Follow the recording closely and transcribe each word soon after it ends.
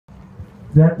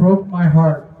That broke my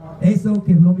heart. Eso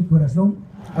quebró mi corazón.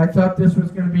 I thought this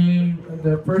was going to be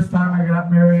the first time I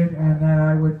got married and that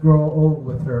I would grow old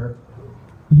with her.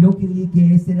 Yo creí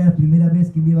que esa era la primera vez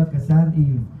que me iba a casar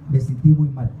y me sentí muy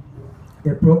mal.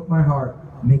 It broke my heart.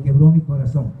 Me quebró mi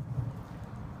corazón.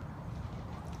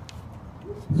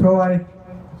 So I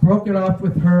broke it off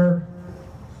with her.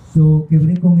 So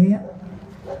quebré con ella,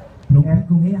 rompí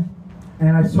con ella.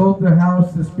 And I sold the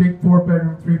house, this big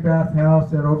 4-bedroom, 3-bath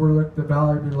house that overlooked the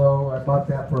valley below. I bought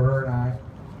that for her and I.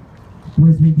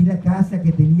 Pues vendí la casa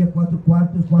que tenía 4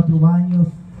 cuartos, 4 baños,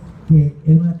 que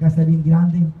era una casa bien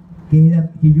grande,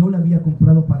 que yo la había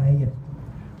comprado para ella.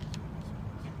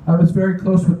 I was very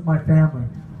close with my family.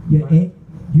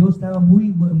 Yo estaba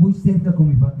muy cerca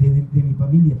con de mi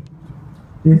familia.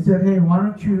 They said, hey, why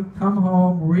don't you come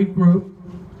home, regroup.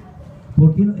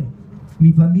 ¿Por qué no?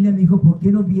 Mi familia me dijo, ¿por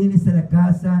qué no vienes a la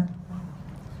casa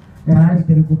para que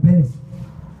te recuperes?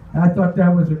 I thought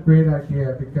that was a great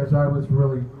idea because I was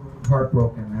really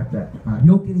heartbroken at that time.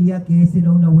 Yo creía que esa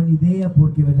era una buena idea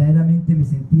porque verdaderamente me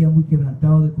sentía muy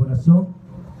quebrantado de corazón.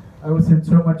 I was in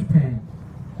so much pain.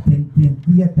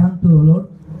 Sentía tanto dolor.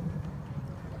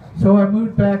 So I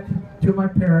moved back to my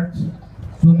parents.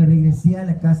 So me regresé a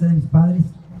la casa de mis padres.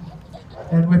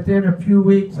 And within a few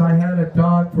weeks I had a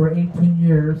dog for 18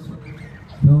 years.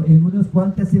 So, en unas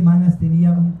cuantas semanas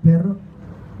tenía un perro.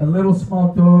 A little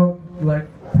small dog like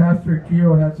Pastor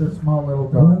Gio has a small little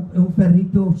dog. Un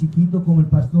perrito chiquito como el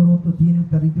pastor Otto tiene un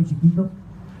perrito chiquito.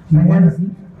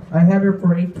 I had her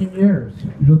for 18 years.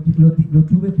 Lo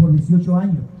tuve por 18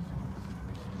 años.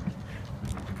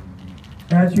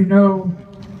 As you know,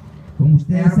 como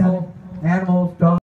ustedes saben, animals, dogs.